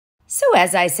So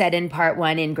as I said in part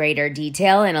 1 in greater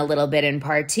detail and a little bit in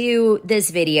part 2, this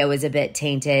video is a bit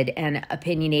tainted and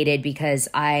opinionated because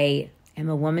I am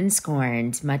a woman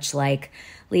scorned, much like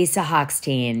Lisa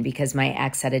Hochstein, because my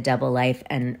ex had a double life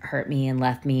and hurt me and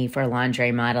left me for a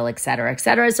lingerie model, et cetera, et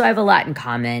cetera. So I have a lot in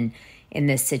common in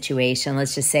this situation.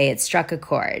 Let's just say it struck a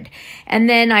chord. And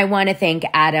then I want to thank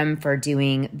Adam for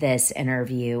doing this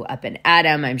interview up in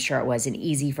Adam. I'm sure it wasn't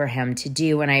easy for him to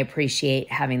do, and I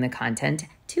appreciate having the content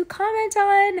to comment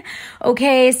on.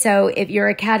 Okay, so if you're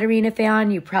a Katherina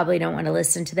fan, you probably don't want to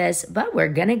listen to this, but we're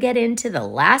going to get into the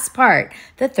last part,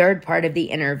 the third part of the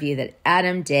interview that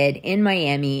Adam did in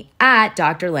Miami at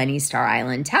Dr. Lenny's Star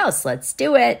Island house. Let's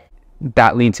do it.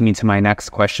 That leads me to my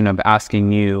next question of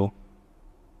asking you,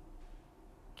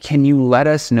 can you let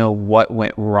us know what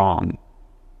went wrong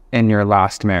in your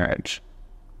last marriage?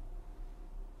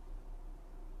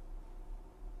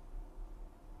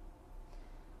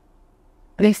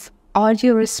 With all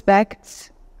due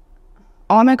respect,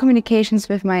 all my communications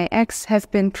with my ex have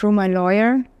been through my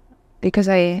lawyer because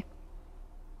I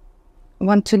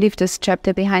want to leave this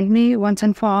chapter behind me once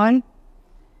and for all.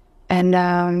 And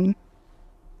I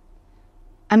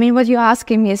mean, what you're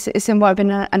asking me is involving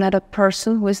another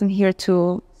person who isn't here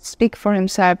to speak for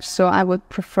himself, so I would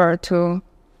prefer to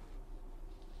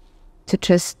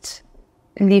just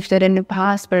leave that in the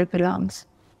past where it belongs.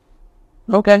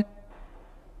 Okay.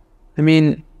 I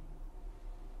mean,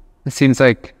 it seems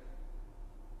like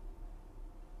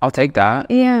I'll take that.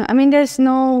 Yeah, I mean, there's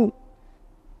no...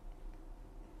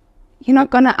 You're not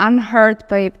gonna unhurt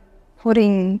by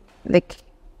putting, like...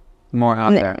 More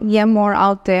out there. Yeah, more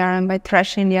out there, and by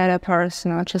trashing the other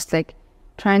person, or just, like,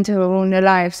 trying to ruin their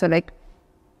lives, or, like,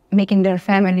 making their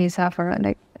family suffer.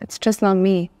 Like, it's just not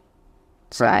me.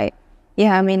 So I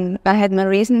mean, I had my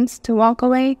reasons to walk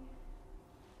away,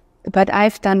 but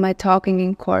I've done my talking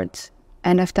in court,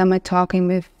 and I've done my talking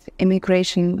with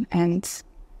immigration, and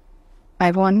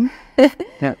I won.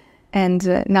 Yeah.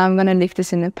 And now I'm going to leave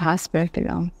this in the past where it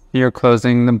belongs. You're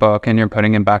closing the book and you're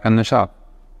putting it back on the shelf.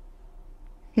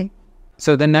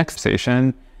 So the next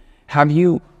station, have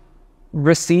you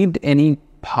received any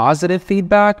positive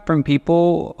feedback from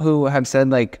people who have said,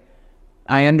 like,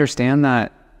 I understand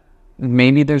that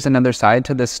maybe there's another side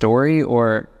to this story,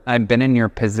 or I've been in your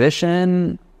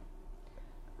position?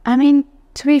 I mean,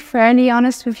 to be fairly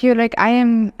honest with you, like,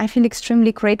 I feel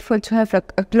extremely grateful to have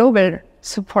a global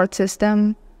support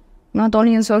system, not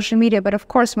only on social media, but of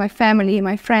course my family,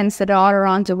 my friends that are all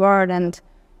around the world, and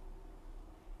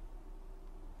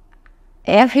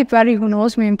everybody who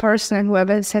knows me in person and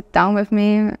whoever sat down with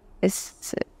me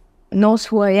knows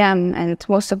who I am, and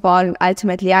most of all,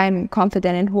 ultimately, I am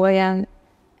confident in who I am,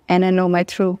 and I know my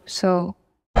truth. So.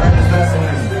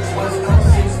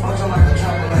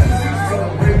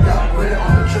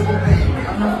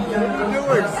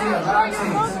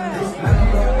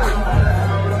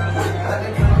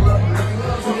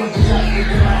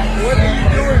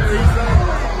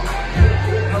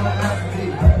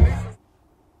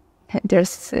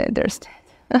 There's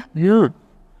Yeah.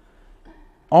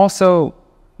 Also,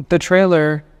 the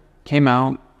trailer came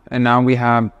out, and now we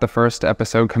have the first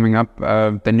episode coming up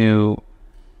of the new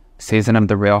season of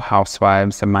The Real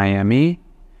Housewives of Miami.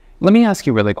 Let me ask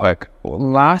you really quick.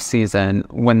 Last season,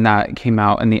 when that came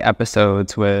out, and the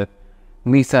episodes with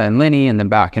Lisa and Lenny and the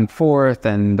back and forth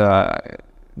and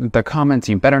the comments,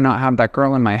 you better not have that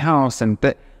girl in my house, and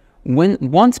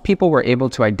once people were able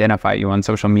to identify you on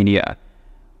social media,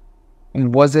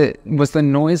 was the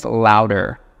noise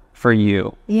louder for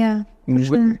you? Yeah, for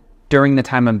sure. During the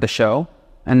time of the show,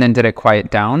 and then did it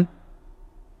quiet down?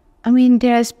 I mean,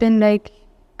 there's been, like,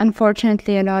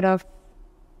 unfortunately a lot of...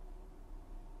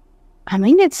 I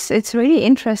mean, it's really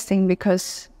interesting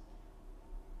because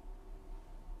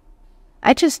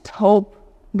I just hope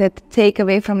that the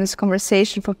takeaway from this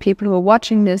conversation for people who are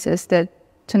watching this is that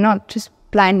to not just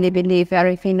blindly believe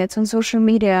everything that's on social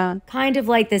media. Kind of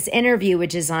like this interview,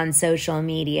 which is on social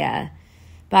media.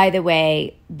 By the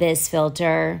way, this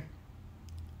filter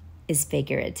is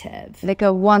figurative. Like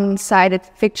a one-sided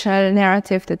fictional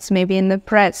narrative that's maybe in the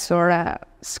press or a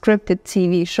scripted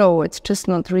TV show. It's just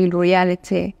not real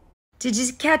reality. Did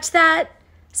you catch that?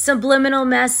 Subliminal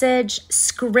message,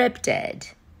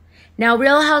 scripted. Now,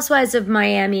 Real Housewives of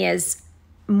Miami is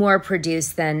more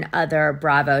produced than other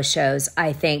Bravo shows,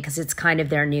 I think, because it's kind of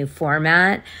their new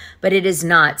format, but it is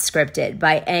not scripted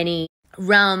by any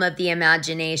realm of the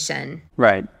imagination.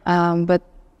 Right. But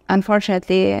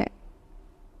unfortunately,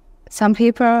 some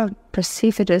people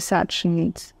perceive it as such,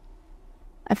 and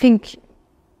I think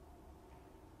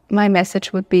my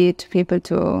message would be to people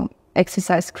to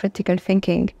exercise critical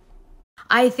thinking.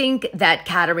 I think that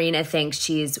Katherina thinks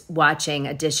she's watching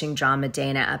a Dishing Drama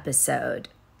Dana episode.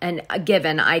 And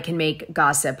given I can make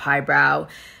gossip highbrow,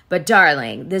 but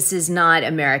darling, this is not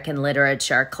American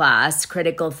literature class.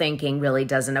 Critical thinking really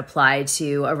doesn't apply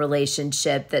to a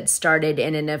relationship that started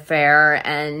in an affair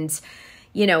and,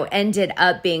 you know, ended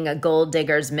up being a gold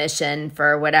digger's mission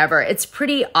for whatever. It's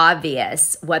pretty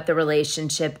obvious what the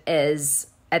relationship is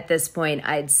at this point,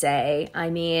 I'd say. I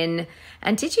mean,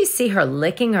 and did you see her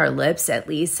licking her lips at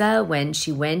Lisa when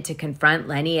she went to confront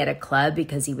Lenny at a club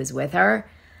because he was with her?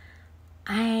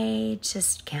 I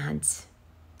just can't.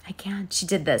 I can't. She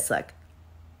did this, look.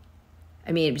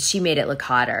 I mean, she made it look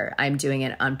hotter. I'm doing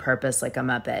it on purpose like a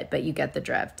Muppet, but you get the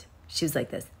drift. She was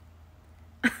like this.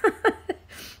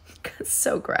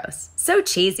 So gross. So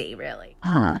cheesy, really.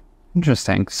 Huh.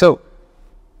 Interesting. So,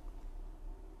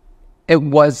 it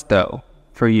was, though,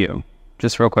 for you,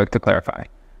 just real quick to clarify,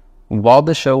 while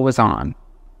the show was on,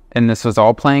 and this was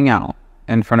all playing out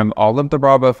in front of all of the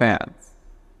Bravo fans,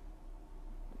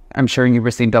 I'm sure you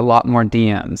received a lot more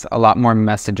DMs, a lot more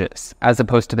messages, as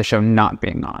opposed to the show not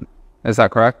being on. Is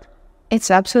that correct? It's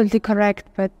absolutely correct,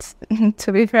 but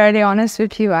to be fairly honest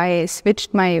with you, I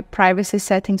switched my privacy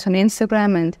settings on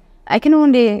Instagram, and I can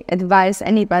only advise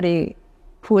anybody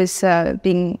who is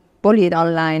being bullied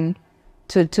online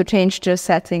to change their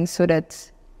settings so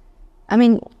that, I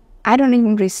mean, I don't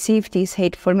even receive these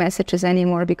hateful messages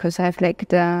anymore because I have like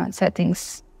the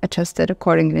settings adjusted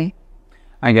accordingly.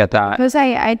 I get that. Because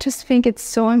I just think it's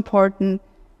so important.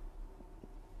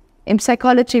 In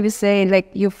psychology, we say,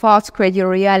 like, your thoughts create your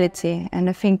reality. And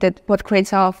I think that what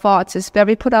creates our thoughts is where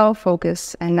we put our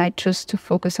focus. And I choose to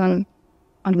focus on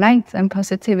light and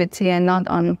positivity and not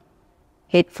on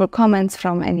hateful comments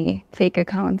from any fake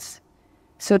accounts.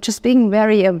 So just being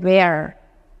very aware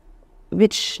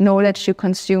which knowledge you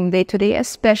consume day to day,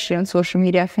 especially on social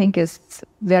media, I think is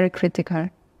very critical.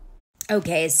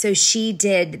 Okay, so she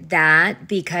did that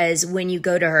because when you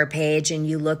go to her page and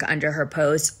you look under her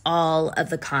posts, all of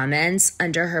the comments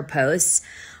under her posts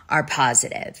are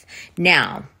positive.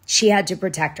 Now, she had to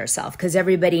protect herself because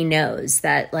everybody knows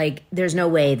that, like, there's no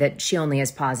way that she only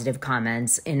has positive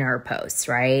comments in her posts,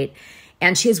 right?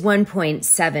 And she has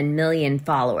 1.7 million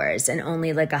followers and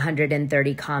only like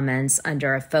 130 comments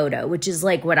under a photo, which is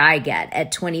like what I get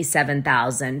at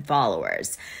 27,000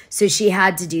 followers. So she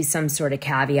had to do some sort of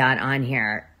caveat on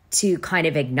here to kind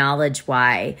of acknowledge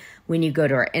why when you go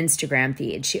to her Instagram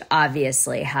feed, she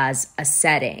obviously has a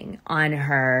setting on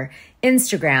her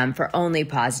Instagram for only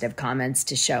positive comments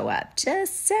to show up.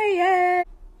 Just say it.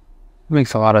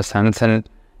 Makes a lot of sense. And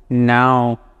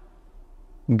now,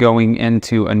 going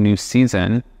into a new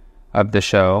season of the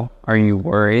show, are you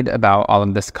worried about all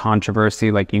of this controversy?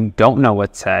 Like, you don't know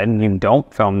what's said, you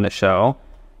don't film the show,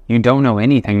 you don't know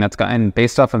anything that's gotten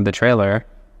based off of the trailer.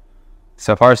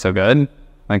 So far, so good.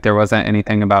 Like, there wasn't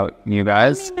anything about you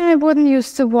guys. I wouldn't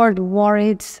use the word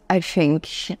worried, I think.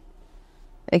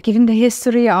 Given the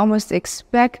history, I almost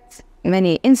expect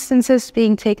many instances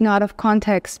being taken out of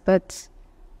context, but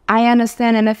I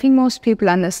understand, and I think most people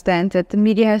understand, that the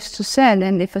media has to sell,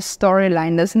 and if a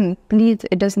storyline doesn't bleed,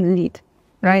 it doesn't lead,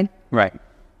 right? Right.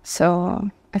 So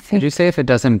I think... Did you say if it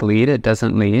doesn't bleed, it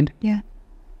doesn't lead? Yeah.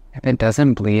 If it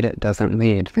doesn't bleed, it doesn't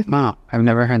lead. Wow, I've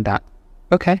never heard that.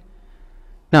 Okay.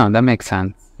 No, that makes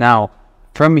sense. Now,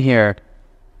 from here,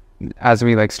 as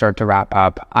we like start to wrap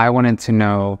up, I wanted to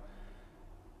know,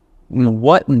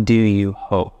 what do you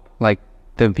hope, like,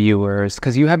 the viewers,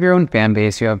 because you have your own fan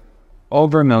base, you have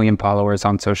over 1 million followers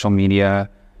on social media.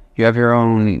 You have your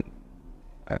own,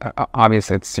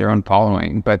 obviously it's your own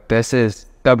following, but this is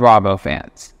the Bravo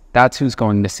fans. That's who's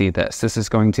going to see this. This is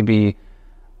going to be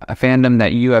a fandom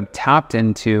that you have tapped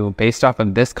into based off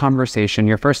of this conversation,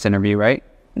 your first interview, right?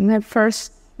 My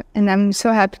first, and I'm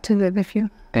so happy to live with you.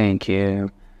 Thank you.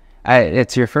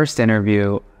 It's your first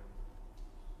interview.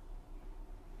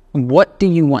 What do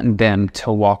you want them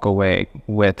to walk away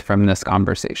with from this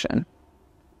conversation?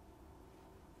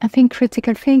 I think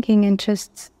critical thinking and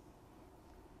just,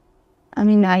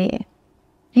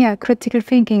 critical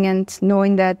thinking and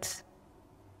knowing that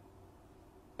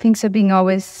things are being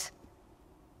always,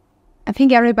 I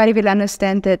think everybody will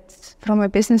understand that from a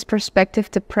business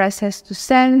perspective, the press has to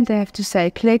sell, they have to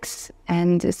sell clicks,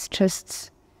 and it's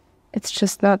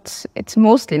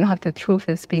mostly not the truth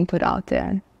that's being put out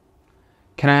there.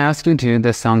 Can I ask you too,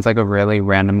 this sounds like a really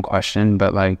random question,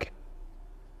 but like,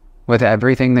 with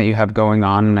everything that you have going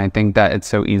on, and I think that it's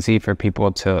so easy for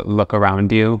people to look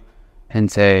around you and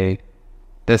say,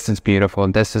 this is beautiful,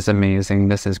 this is amazing,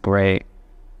 this is great.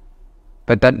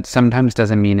 But that sometimes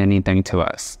doesn't mean anything to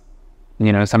us.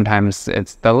 You know, sometimes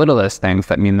it's the littlest things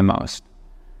that mean the most.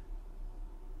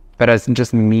 But as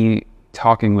just me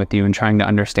talking with you and trying to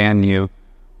understand you,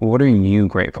 what are you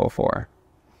grateful for?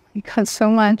 Because so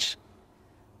much.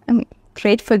 I'm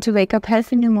grateful to wake up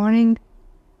healthy in the morning.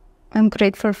 I'm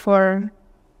grateful for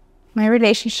my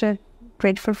relationship,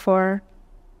 grateful for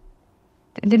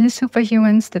the little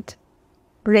superhumans that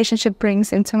relationship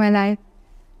brings into my life,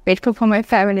 grateful for my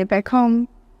family back home.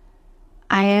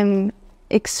 I am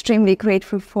extremely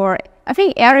grateful for, I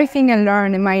think, everything I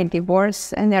learned in my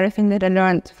divorce and everything that I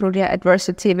learned through the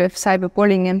adversity with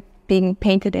cyberbullying and being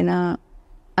painted in a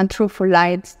untruthful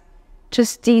light.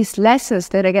 Just these lessons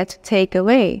that I get to take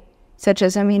away, such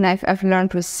as, I mean, I've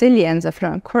learned resilience, I've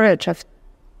learned courage, I've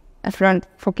learned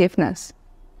forgiveness.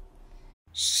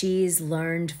 She's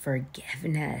learned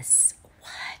forgiveness.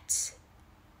 What?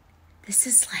 This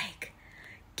is like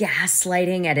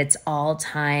gaslighting at its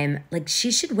all-time. Like,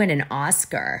 she should win an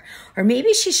Oscar, or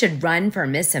maybe she should run for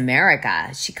Miss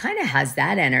America. She kind of has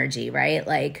that energy, right?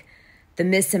 Like the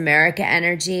Miss America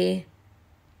energy.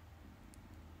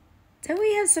 Don't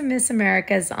we have some Miss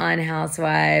Americas on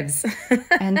Housewives?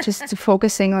 And just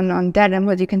focusing on that and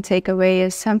what you can take away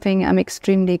is something I'm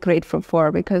extremely grateful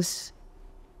for, because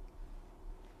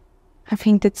I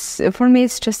think that's, for me,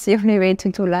 it's just the only way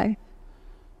to do life.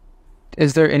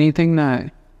 Is there anything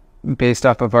that, based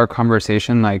off of our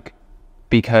conversation, like,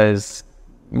 because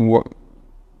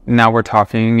now we're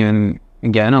talking, and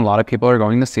again, a lot of people are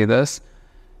going to see this,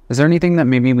 is there anything that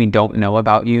maybe we don't know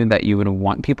about you that you would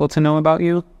want people to know about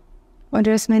you? Well,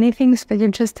 there's many things, but you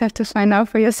just have to find out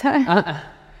for yourself.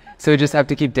 So we just have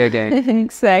to keep digging.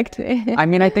 Exactly. I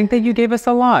mean, I think that you gave us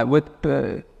a lot.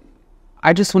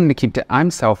 I just wanted to keep. I'm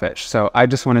selfish, so I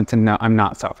just wanted to know. I'm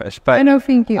not selfish, but I don't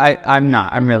think you. I'm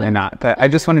not. I'm really not. But I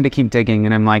just wanted to keep digging,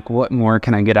 and I'm like, what more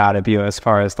can I get out of you as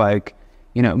far as, like,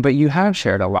 you know? But you have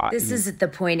shared a lot. This is at the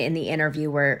point in the interview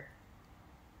where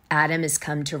Adam has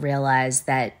come to realize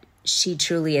that she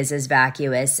truly is as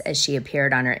vacuous as she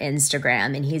appeared on her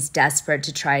Instagram, and he's desperate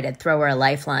to try to throw her a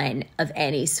lifeline of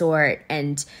any sort,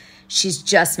 and she's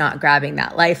just not grabbing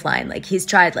that lifeline. Like, he's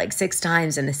tried like 6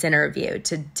 times in this interview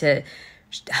to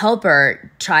help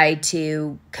her try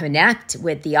to connect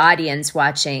with the audience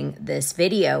watching this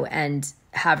video and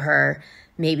have her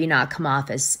maybe not come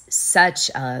off as such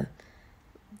a,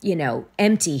 you know,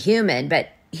 empty human, but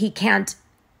he can't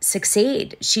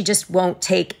succeed. She just won't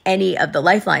take any of the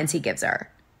lifelines he gives her.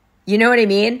 You know what I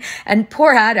mean? And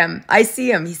poor Adam, I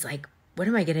see him. He's like, what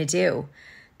am I going to do?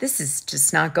 This is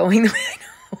just not going the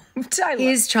way I know.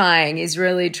 He's trying. He's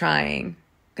really trying.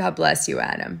 God bless you,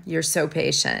 Adam. You're so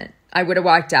patient. I would have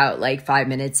walked out like 5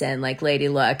 minutes in, like, lady,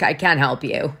 look, I can't help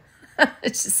you.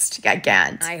 It's just, I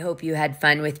can't. I hope you had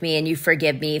fun with me and you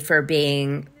forgive me for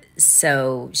being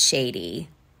so shady,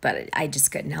 but I just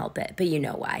couldn't help it. But you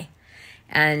know why.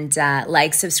 And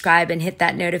like, subscribe, and hit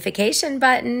that notification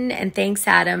button. And thanks,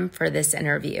 Adam, for this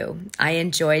interview. I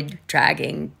enjoyed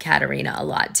dragging Katherina a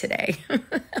lot today.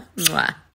 Mwah.